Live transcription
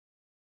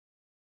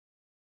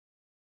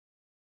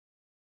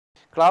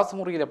Class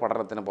മുറിയിലെ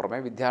പഠനത്തിന് പുറമെ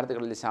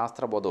വിദ്യാർത്ഥികളിൽ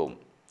ശാസ്ത്രബോധവും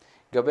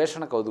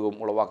ഗവേഷണ കൗതുകവും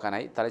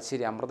ഉളവാക്കാനായി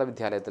തലശ്ശേരി അമൃത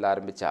വിദ്യാലയത്തിൽ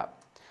ആരംഭിച്ച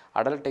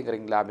അഡൽ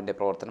ടിങ്കറിംഗ് ലാബിൻ്റെ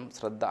പ്രവർത്തനം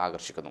ശ്രദ്ധ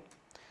ആകർഷിക്കുന്നു.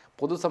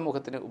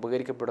 പൊതുസമൂഹത്തിന്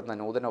ഉപകരിക്കപ്പെടുന്ന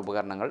നൂതന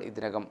ഉപകരണങ്ങൾ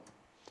ഇതിനകം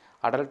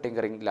അഡൽ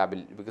ടിങ്കറിംഗ്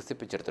ലാബിൽ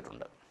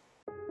വികസിപ്പിച്ചെടുത്തിട്ടുണ്ട്.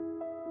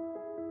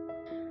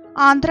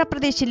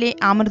 ആന്ധ്രാപ്രദേശിലെ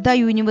അമൃത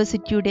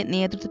യൂണിവേഴ്സിറ്റിയുടെ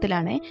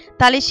നേതൃത്വത്തിലാണ്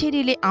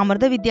തലശ്ശേരിയിലെ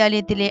അമൃത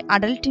വിദ്യാലയത്തിലെ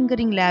അഡൽ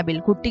ടിങ്കറിംഗ് ലാബിൽ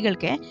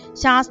കുട്ടികൾക്ക്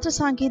ശാസ്ത്ര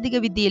സാങ്കേതിക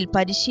വിദ്യയിൽ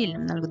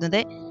പരിശീലനം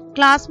നൽകുന്നത്.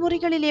 ക്ലാസ്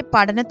മുറികളിലെ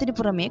പഠനത്തിനു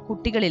പുറമെ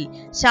കുട്ടികളിൽ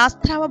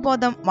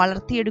ശാസ്ത്രാവബോധം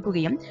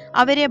വളർത്തിയെടുക്കുകയും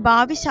അവരെ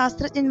ഭാവി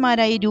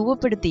ശാസ്ത്രജ്ഞന്മാരായി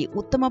രൂപപ്പെടുത്തി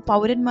ഉത്തമ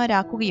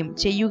പൗരന്മാരാക്കുകയും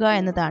ചെയ്യുക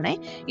എന്നതാണ്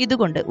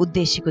ഇതുകൊണ്ട്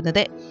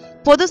ഉദ്ദേശിക്കുന്നത്.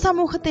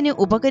 പൊതുസമൂഹത്തിന്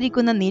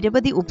ഉപകരിക്കുന്ന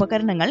നിരവധി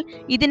ഉപകരണങ്ങൾ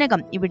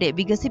ഇതിനകം ഇവിടെ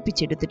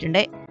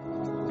വികസിപ്പിച്ചെടുത്തിട്ടുണ്ട്.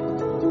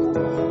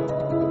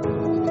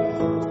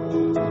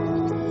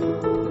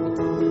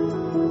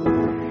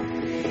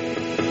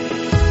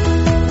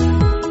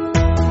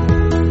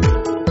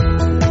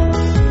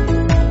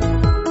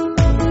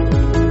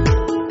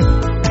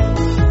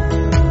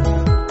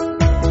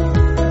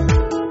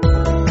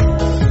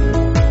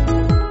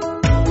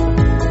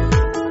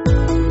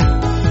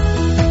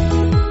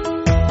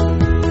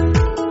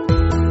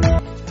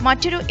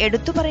 മറ്റൊരു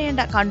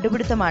എടുത്തുപറയേണ്ട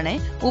കണ്ടുപിടുത്തമാണ്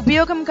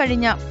ഉപയോഗം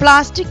കഴിഞ്ഞ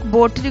പ്ലാസ്റ്റിക്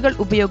ബോട്ടിലുകൾ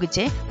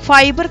ഉപയോഗിച്ച്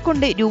ഫൈബർ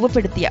കൊണ്ട്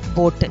രൂപപ്പെടുത്തിയ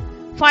ബോട്ട്.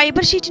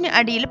 ഫൈബർ ഷീറ്റിന്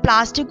അടിയിൽ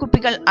പ്ലാസ്റ്റിക്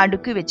കുപ്പികൾ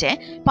അടുക്കിവെച്ച്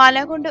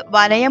പല കൊണ്ട്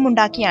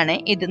വലയമുണ്ടാക്കിയാണ്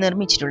ഇത്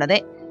നിർമ്മിച്ചിട്ടുള്ളത്.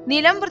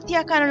 നിലം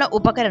വൃത്തിയാക്കാനുള്ള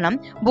ഉപകരണം,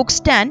 book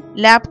stand,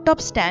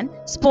 laptop stand,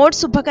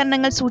 sports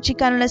ഉപകരണങ്ങൾ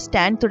സൂക്ഷിക്കാനുള്ള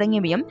സ്റ്റാൻഡ്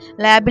തുടങ്ങിയവയും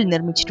ലാബിൽ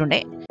നിർമ്മിച്ചിട്ടുണ്ട്.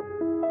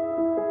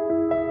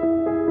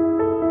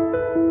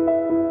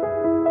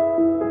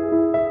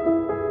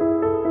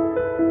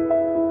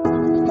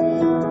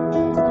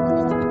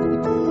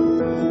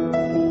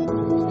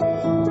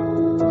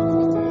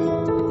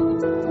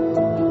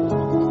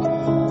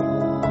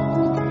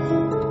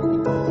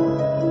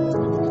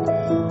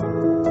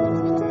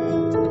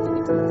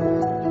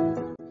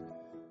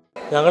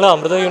 ഞങ്ങൾ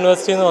അമൃത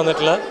യൂണിവേഴ്സിറ്റിയിൽ നിന്ന്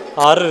വന്നിട്ടുള്ള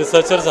 6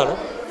 റിസർച്ചേഴ്സാണ്.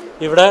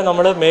 ഇവിടെ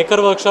നമ്മൾ മേക്കർ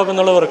വർക്ക്ഷോപ്പ്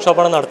എന്നുള്ള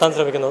വർക്ക്ഷോപ്പാണ് നടത്താൻ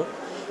ശ്രമിക്കുന്നത്.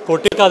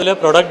 കുട്ടികൾക്ക് അതിൽ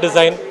പ്രൊഡക്റ്റ്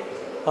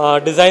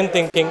ഡിസൈൻ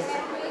തിങ്കിങ്,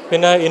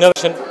 പിന്നെ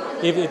ഇന്നോവേഷൻ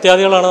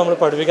ഇത്യാദികളാണ് നമ്മൾ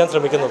പഠിപ്പിക്കാൻ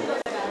ശ്രമിക്കുന്നത്.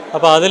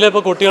 അപ്പോൾ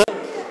അതിലിപ്പോൾ കുട്ടികൾ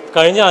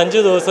കഴിഞ്ഞ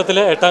 5 ദിവസത്തിൽ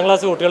 8ാം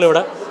ക്ലാസ് കുട്ടികൾ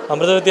ഇവിടെ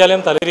അമൃത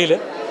വിദ്യാലയം തലശ്ശേരിയിൽ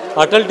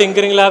അടൽ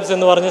ടിങ്കറിംഗ് ലാബ്സ്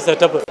എന്ന് പറഞ്ഞ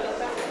സെറ്റപ്പ്,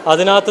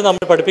 അതിനകത്ത്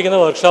നമ്മൾ പഠിപ്പിക്കുന്ന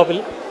വർക്ക്ഷോപ്പിൽ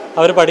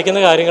അവർ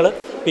പഠിക്കുന്ന കാര്യങ്ങൾ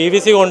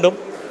PVC കൊണ്ടും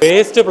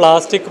വേസ്റ്റ്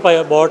പ്ലാസ്റ്റിക്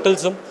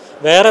ബോട്ടിൽസും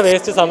വേറെ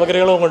വേസ്റ്റ്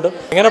സാമഗ്രികളും കൊണ്ടും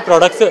എങ്ങനെ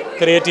പ്രൊഡക്ട്സ്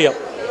ക്രിയേറ്റ് ചെയ്യാം,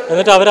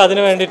 എന്നിട്ട് അവർ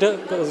അതിന് വേണ്ടിയിട്ട്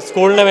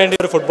സ്കൂളിന് വേണ്ടി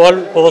ഒരു ഫുട്ബോൾ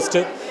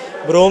പോസ്റ്റ്,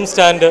 ബ്രൂം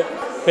സ്റ്റാൻഡ്,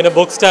 പിന്നെ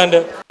ബുക്ക് സ്റ്റാൻഡ്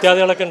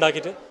ഇത്യാദികളൊക്കെ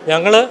ഉണ്ടാക്കിയിട്ട്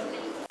ഞങ്ങൾ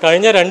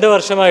കഴിഞ്ഞ 2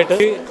 വർഷമായിട്ട്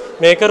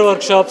maker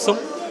വർക്ക്ഷോപ്സും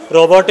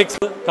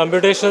robotics,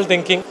 computational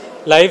thinking,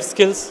 life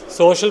skills,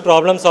 social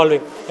problem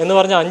solving എന്ന്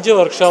പറഞ്ഞ 5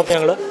 വർക്ക്ഷോപ്പ്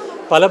ഞങ്ങൾ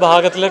പല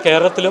ഭാഗത്തിൽ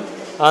കേരളത്തിലും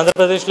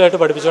ആന്ധ്രാപ്രദേശിലായിട്ട്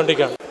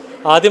പഠിപ്പിച്ചുകൊണ്ടിരിക്കുകയാണ്.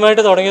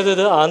 ആദ്യമായിട്ട് തുടങ്ങിയത്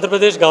ഇത്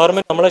ആന്ധ്രാപ്രദേശ്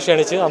ഗവൺമെൻറ് നമ്മളെ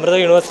ക്ഷണിച്ച്, അമൃത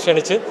യൂണിവേഴ്സിറ്റി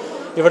ക്ഷണിച്ച്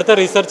ഇവിടുത്തെ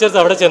റിസർച്ചേഴ്സ്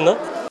അവിടെ ചെന്ന്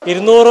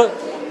 200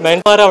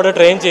 മെൻമാരെ അവിടെ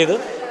ട്രെയിൻ ചെയ്ത്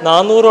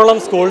 400ഓളം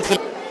സ്കൂൾസിൽ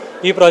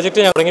ഈ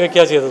പ്രോജക്റ്റ് ഞാൻ തുടങ്ങി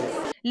വെക്കുക ചെയ്തത്.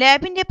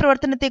 ലാബിന്റെ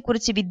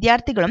പ്രവർത്തനത്തെക്കുറിച്ച്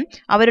വിദ്യാർത്ഥികളും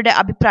അവരുടെ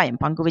അഭിപ്രായം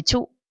പങ്കുവച്ചു.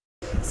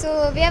 So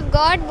we have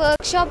got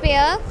workshop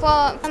here for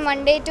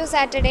Monday to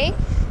Saturday.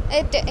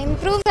 It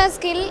improves our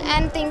skill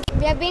and thinking.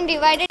 We have been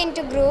divided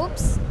into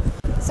groups.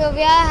 So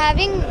we are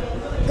having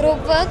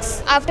group works.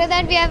 After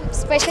that we have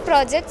special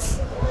projects.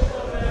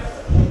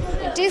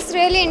 It is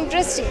really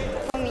interesting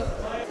for me.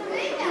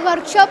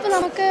 Workshop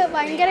നമുക്ക്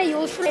ഭയങ്കര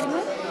useful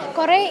ആയിരുന്നു.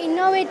 കുറേ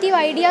innovative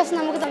ideas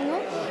നമുക്ക് തന്നു.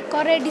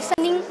 കുറേ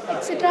designing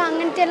etcetera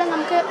അങ്ങനത്തെ എല്ലാം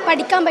നമുക്ക്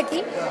പഠിക്കാൻ പറ്റി.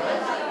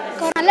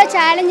 നല്ല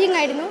ചാലഞ്ചിങ്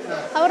ആയിരുന്നു.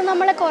 അവർ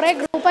നമ്മളെ കുറേ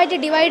ഗ്രൂപ്പായിട്ട്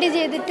ഡിവൈഡ്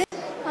ചെയ്തിട്ട്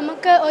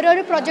നമുക്ക്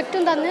ഓരോരോ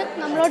പ്രൊജക്റ്റും തന്ന്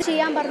നമ്മളോട്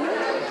ചെയ്യാൻ പറഞ്ഞു.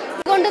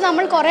 അതുകൊണ്ട്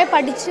നമ്മൾ കുറേ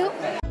പഠിച്ചു.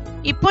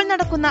 ഇപ്പോൾ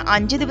നടക്കുന്ന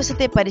 5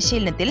 ദിവസത്തെ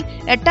പരിശീലനത്തിൽ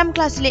 8ാം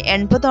ക്ലാസ്സിലെ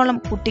 80ഓളം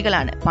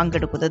കുട്ടികളാണ്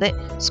പങ്കെടുക്കുന്നത്.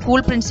 സ്കൂൾ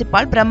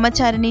പ്രിൻസിപ്പാൾ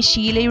ബ്രഹ്മചാരിണി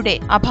ഷീലയുടെ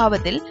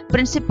അഭാവത്തിൽ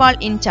പ്രിൻസിപ്പാൾ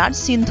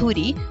ഇൻചാർജ്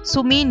സിന്ധൂരി,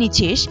 സുമി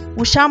നിചേഷ്,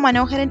 ഉഷ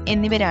മനോഹരൻ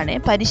എന്നിവരാണ്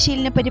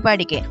പരിശീലന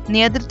പരിപാടിക്ക്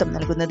നേതൃത്വം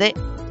നൽകുന്നത്.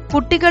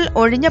 കുട്ടികൾ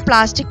ഒഴിഞ്ഞ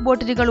പ്ലാസ്റ്റിക്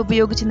ബോട്ടിലുകൾ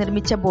ഉപയോഗിച്ച്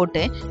നിർമ്മിച്ച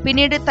ബോട്ട്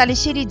പിന്നീട്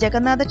തലശ്ശേരി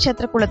ജഗന്നാഥ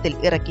ക്ഷേത്രക്കുളത്തിൽ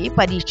ഇറക്കി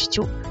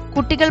പരീക്ഷിച്ചു.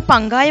 കുട്ടികൾ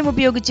പങ്കായം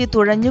ഉപയോഗിച്ച്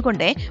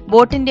തുഴഞ്ഞുകൊണ്ട്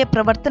ബോട്ടിന്റെ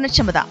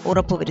പ്രവർത്തനക്ഷമത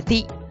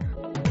ഉറപ്പുവരുത്തി.